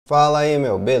Fala aí,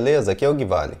 meu, beleza? Aqui é o Gui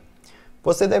Vale.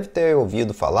 Você deve ter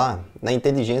ouvido falar na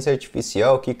inteligência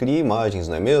artificial que cria imagens,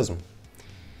 não é mesmo?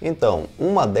 Então,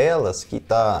 uma delas que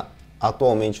está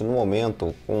atualmente no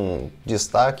momento com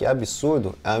destaque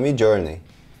absurdo é a Midjourney,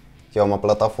 que é uma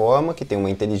plataforma que tem uma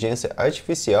inteligência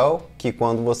artificial que,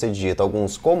 quando você digita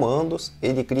alguns comandos,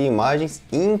 ele cria imagens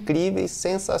incríveis,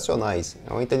 sensacionais.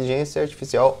 É uma inteligência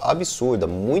artificial absurda,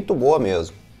 muito boa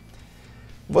mesmo.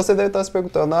 Você deve estar se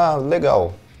perguntando,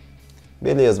 legal,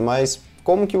 beleza, mas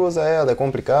como que usa ela? É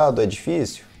complicado? É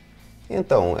difícil?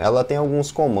 Então, ela tem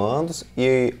alguns comandos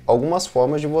e algumas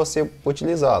formas de você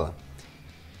utilizá-la.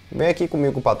 Vem aqui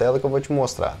comigo para a tela que eu vou te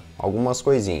mostrar algumas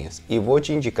coisinhas e vou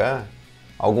te indicar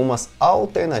algumas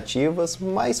alternativas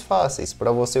mais fáceis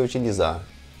para você utilizar,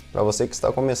 para você que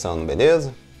está começando,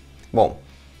 beleza? Bom,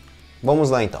 vamos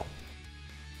lá então.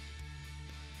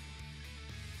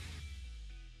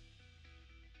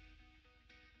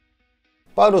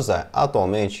 Para usar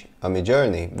atualmente a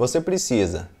Midjourney, você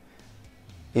precisa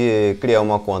criar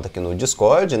uma conta aqui no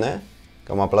Discord, né?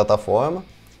 Que é uma plataforma,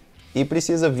 e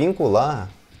precisa vincular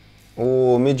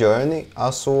o Midjourney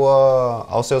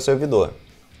ao seu servidor.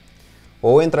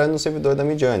 Ou entrar no servidor da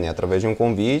Midjourney através de um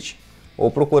convite,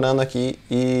 ou procurando aqui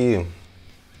e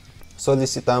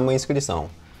solicitar uma inscrição.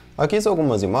 Aqui são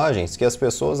algumas imagens que as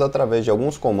pessoas, através de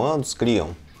alguns comandos,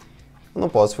 criam. Eu não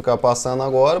posso ficar passando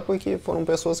agora porque foram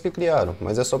pessoas que criaram,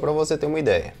 mas é só para você ter uma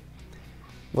ideia.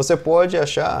 Você pode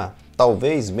achar,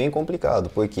 talvez, bem complicado,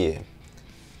 porque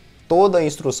toda a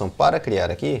instrução para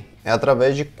criar aqui é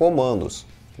através de comandos.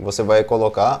 Você vai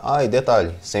colocar, e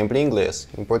detalhe, sempre em inglês.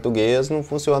 Em português não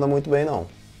funciona muito bem não.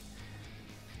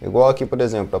 Igual aqui, por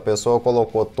exemplo, a pessoa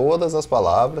colocou todas as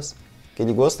palavras que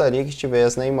ele gostaria que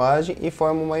estivesse na imagem e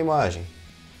forma uma imagem.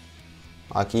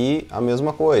 Aqui a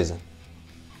mesma coisa.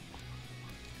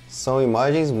 São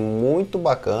imagens muito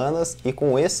bacanas e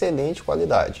com excelente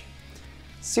qualidade.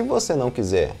 Se você não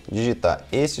quiser digitar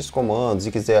esses comandos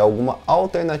e quiser alguma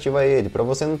alternativa a ele, para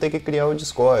você não ter que criar o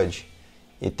Discord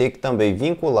e ter que também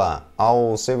vincular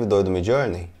ao servidor do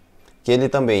Midjourney, que ele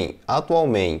também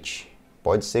atualmente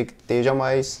pode ser que esteja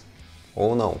mais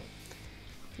ou não.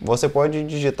 Você pode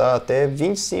digitar até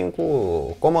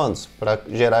 25 comandos para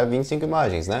gerar 25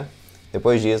 imagens, né?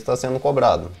 Depois disso está sendo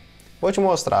cobrado. Vou te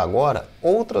mostrar agora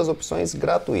outras opções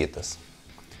gratuitas.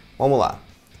 Vamos lá.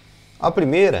 A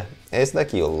primeira é esse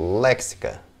daqui, o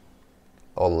Lexica,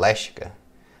 ou Lexica.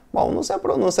 Bom, não sei a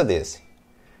pronúncia desse,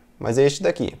 mas é este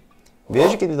daqui.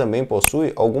 Veja que ele também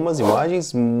possui algumas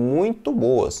imagens muito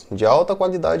boas, de alta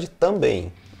qualidade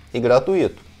também, e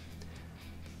gratuito.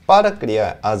 Para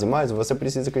criar as imagens, você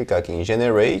precisa clicar aqui em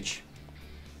Generate,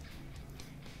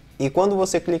 e quando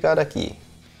você clicar aqui,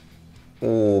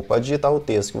 para digitar o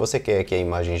texto que você quer que a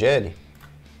imagem gere,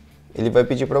 ele vai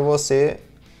pedir para você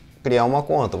criar uma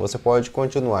conta. Você pode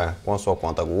continuar com a sua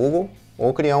conta Google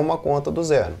ou criar uma conta do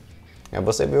zero. Aí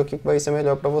você vê o que vai ser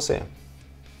melhor para você.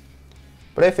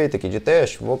 Para efeito aqui de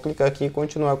teste, vou clicar aqui e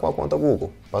continuar com a conta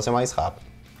Google, para ser mais rápido.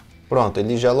 Pronto,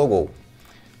 ele já logou.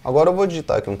 Agora eu vou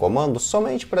digitar aqui um comando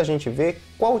somente para a gente ver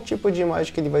qual tipo de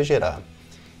imagem que ele vai gerar.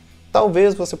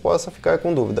 Talvez você possa ficar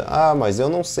com dúvida. Mas eu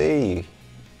não sei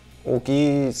o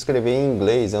que escrever em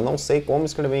inglês, eu não sei como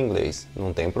escrever em inglês.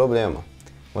 Não tem problema.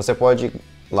 Você pode ir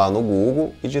lá no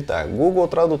Google e digitar Google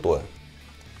Tradutor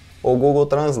ou Google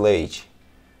Translate,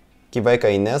 que vai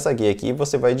cair nessa guia aqui, e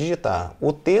você vai digitar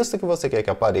o texto que você quer que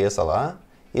apareça lá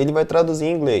e ele vai traduzir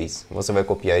em inglês. Você vai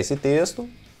copiar esse texto,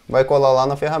 vai colar lá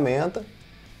na ferramenta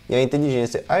e a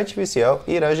inteligência artificial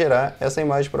irá gerar essa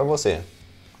imagem para você.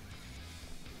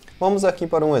 Vamos aqui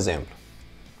para um exemplo.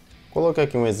 Coloquei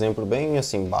aqui um exemplo bem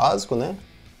assim básico, né?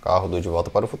 Carro do De Volta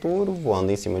para o Futuro,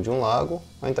 voando em cima de um lago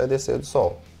ao entardecer do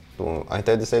sol, ao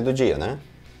entardecer do dia, né?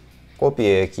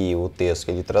 Copiei aqui o texto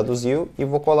que ele traduziu e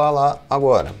vou colar lá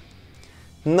agora.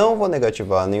 Não vou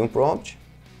negativar nenhum prompt,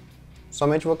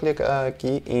 somente vou clicar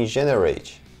aqui em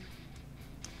Generate.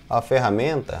 A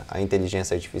ferramenta, a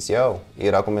inteligência artificial,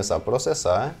 irá começar a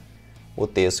processar o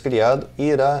texto criado e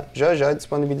irá já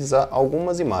disponibilizar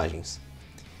algumas imagens.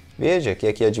 Veja que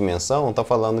aqui a dimensão está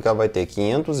falando que ela vai ter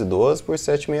 512 por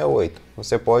 768.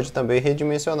 Você pode também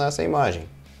redimensionar essa imagem.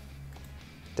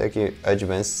 Tem aqui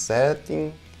Advanced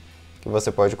Setting, que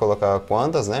você pode colocar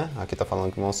quantas, né? Aqui está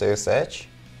falando que vão ser 7.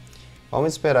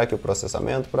 Vamos esperar aqui o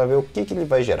processamento para ver o que ele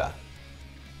vai gerar.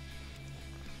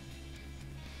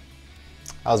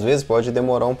 Às vezes pode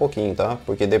demorar um pouquinho, tá?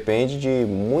 Porque depende de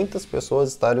muitas pessoas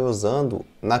estarem usando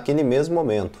naquele mesmo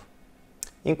momento.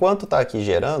 Enquanto está aqui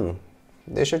gerando,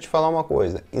 deixa eu te falar uma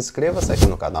coisa. Inscreva-se aqui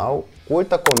no canal,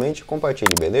 curta, comente e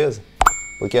compartilhe, beleza?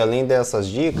 Porque além dessas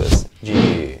dicas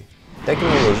de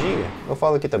tecnologia, eu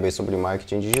falo aqui também sobre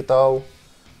marketing digital,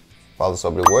 falo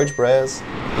sobre WordPress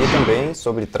e também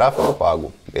sobre tráfego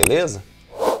pago, beleza?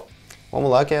 Vamos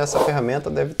lá que essa ferramenta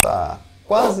deve estar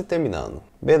quase terminando.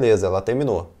 Beleza, ela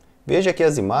terminou. Veja aqui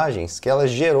as imagens que ela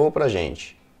gerou pra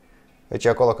gente. Eu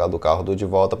tinha colocado o carro do De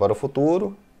Volta para o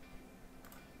Futuro,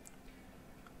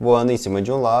 voando em cima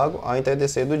de um lago ao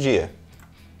entardecer do dia.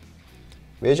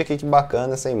 Veja aqui que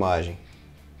bacana essa imagem.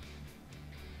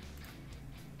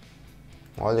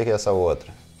 Olha aqui essa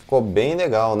outra. Ficou bem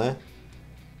legal, né?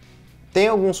 Tem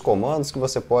alguns comandos que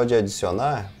você pode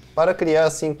adicionar para criar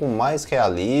assim com mais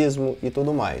realismo e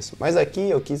tudo mais. Mas aqui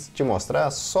eu quis te mostrar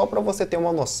só para você ter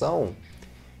uma noção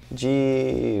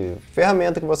de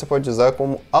ferramenta que você pode usar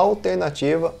como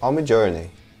alternativa ao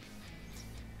Midjourney.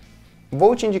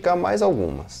 Vou te indicar mais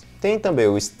algumas. Tem também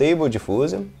o Stable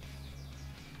Diffusion.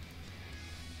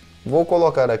 Vou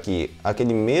colocar aqui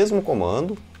aquele mesmo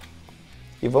comando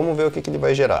e vamos ver o que ele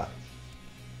vai gerar.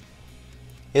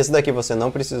 Esse daqui você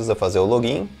não precisa fazer o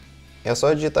login, é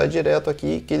só digitar direto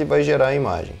aqui que ele vai gerar a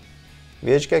imagem.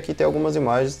 Veja que aqui tem algumas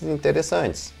imagens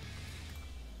interessantes.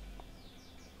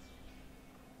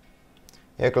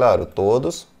 E é claro,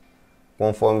 todos,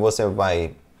 conforme você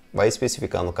vai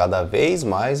especificando cada vez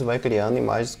mais, vai criando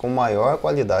imagens com maior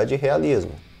qualidade e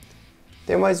realismo.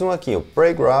 Tem mais um aqui, o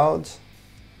Playground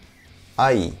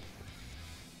AI.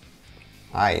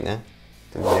 AI, né?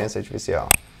 Inteligência Artificial.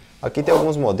 Aqui tem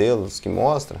alguns modelos que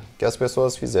mostram que as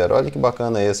pessoas fizeram. Olha que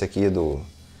bacana esse aqui do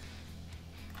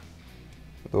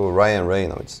Ryan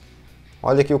Reynolds.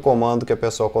 Olha aqui o comando que a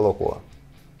pessoa colocou.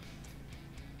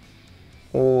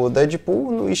 O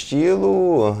Deadpool no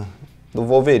estilo do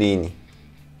Wolverine.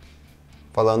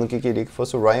 Falando que queria que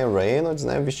fosse o Ryan Reynolds,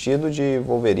 né, vestido de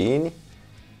Wolverine.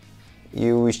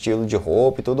 E o estilo de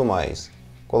roupa e tudo mais.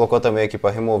 Colocou também aqui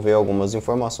para remover algumas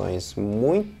informações.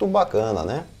 Muito bacana,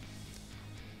 né?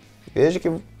 Veja que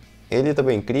ele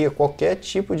também cria qualquer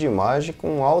tipo de imagem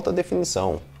com alta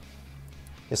definição.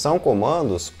 E são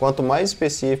comandos, quanto mais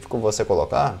específico você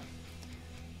colocar,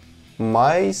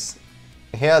 mais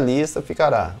realista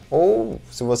ficará. Ou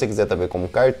se você quiser também como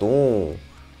cartoon,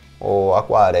 ou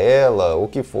aquarela, o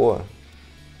que for,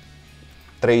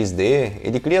 3D,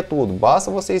 ele cria tudo,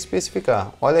 basta você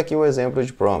especificar. Olha aqui o exemplo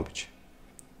de prompt.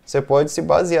 Você pode se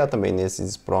basear também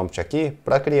nesses prompts aqui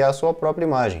para criar a sua própria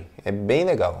imagem. É bem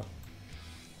legal.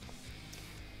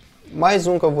 Mais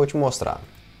um que eu vou te mostrar.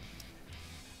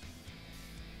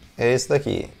 É esse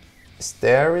daqui.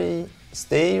 Starry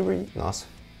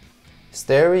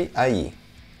AI.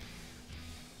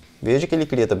 Veja que ele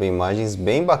cria também imagens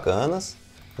bem bacanas.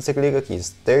 Você clica aqui,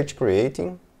 Start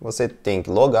Creating. Você tem que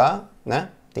logar,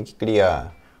 né? Tem que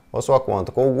criar a sua conta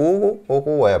com o Google ou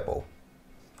com o Apple.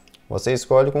 Você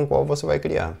escolhe com qual você vai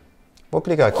criar. Vou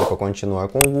clicar aqui para continuar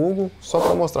com o Google, só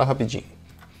para mostrar rapidinho.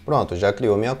 Pronto, já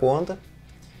criou minha conta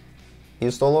e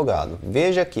estou logado.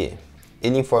 Veja que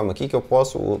ele informa aqui que eu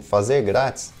posso fazer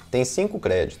grátis, tem 5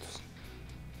 créditos.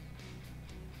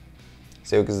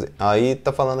 Se eu quiser, aí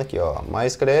tá falando aqui, ó,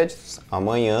 mais créditos,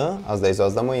 amanhã às 10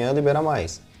 horas da manhã libera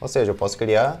mais. Ou seja, eu posso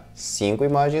criar 5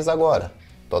 imagens agora,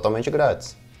 totalmente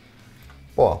grátis.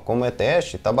 Pô, como é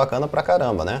teste, tá bacana pra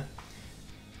caramba, né?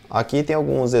 Aqui tem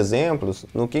alguns exemplos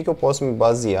no que eu posso me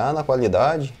basear na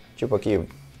qualidade, tipo aqui,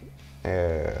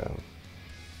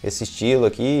 esse estilo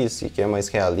aqui, se quer mais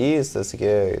realista, se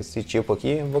quer esse tipo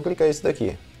aqui, vou clicar esse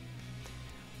daqui.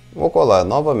 Vou colar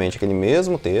novamente aquele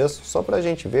mesmo texto, só para a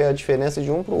gente ver a diferença de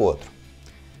um para o outro.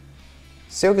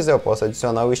 Se eu quiser eu posso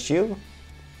adicionar o estilo,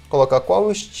 colocar qual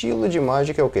o estilo de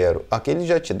imagem que eu quero. Aqui ele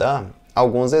já te dá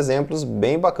alguns exemplos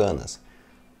bem bacanas,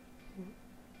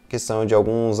 que são de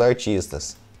alguns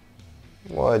artistas.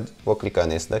 Vou clicar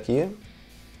nesse daqui.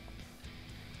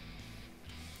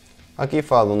 Aqui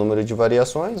fala o número de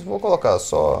variações, vou colocar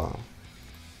só...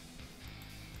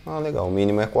 legal, o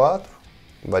mínimo é 4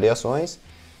 variações.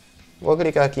 Vou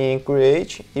clicar aqui em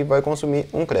Create e vai consumir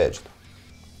um crédito.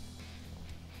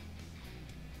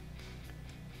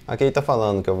 Aqui está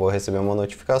falando que eu vou receber uma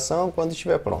notificação quando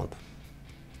estiver pronto.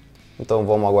 Então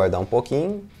vamos aguardar um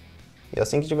pouquinho e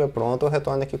assim que estiver pronto eu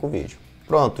retorno aqui com o vídeo.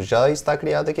 Pronto, já está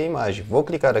criada aqui a imagem. Vou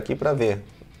clicar aqui para ver.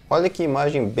 Olha que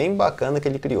imagem bem bacana que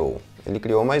ele criou. Ele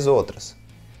criou mais outras.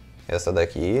 Essa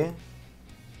daqui,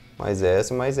 mais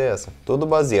essa e mais essa. Tudo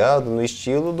baseado no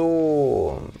estilo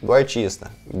do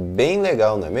artista. Bem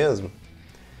legal, não é mesmo?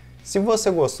 Se você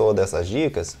gostou dessas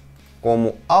dicas,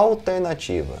 como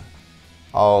alternativa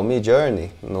ao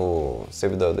Midjourney no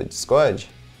servidor do Discord,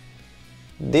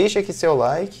 deixa aqui seu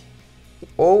like.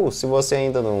 Ou, se você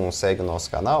ainda não segue o nosso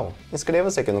canal,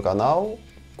 inscreva-se aqui no canal,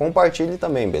 compartilhe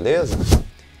também, beleza?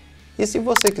 E se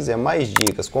você quiser mais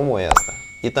dicas como esta,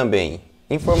 e também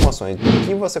informações do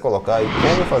que você colocar e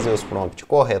como fazer os prompts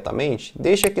corretamente,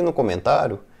 deixa aqui no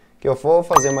comentário que eu vou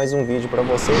fazer mais um vídeo para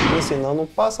você ensinando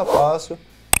passo a passo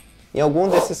em algum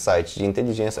desses sites de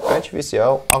inteligência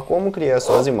artificial a como criar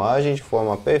suas imagens de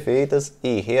forma perfeitas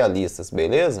e realistas,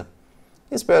 beleza?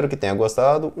 Espero que tenha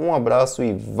gostado, um abraço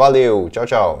e valeu! Tchau,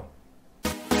 tchau!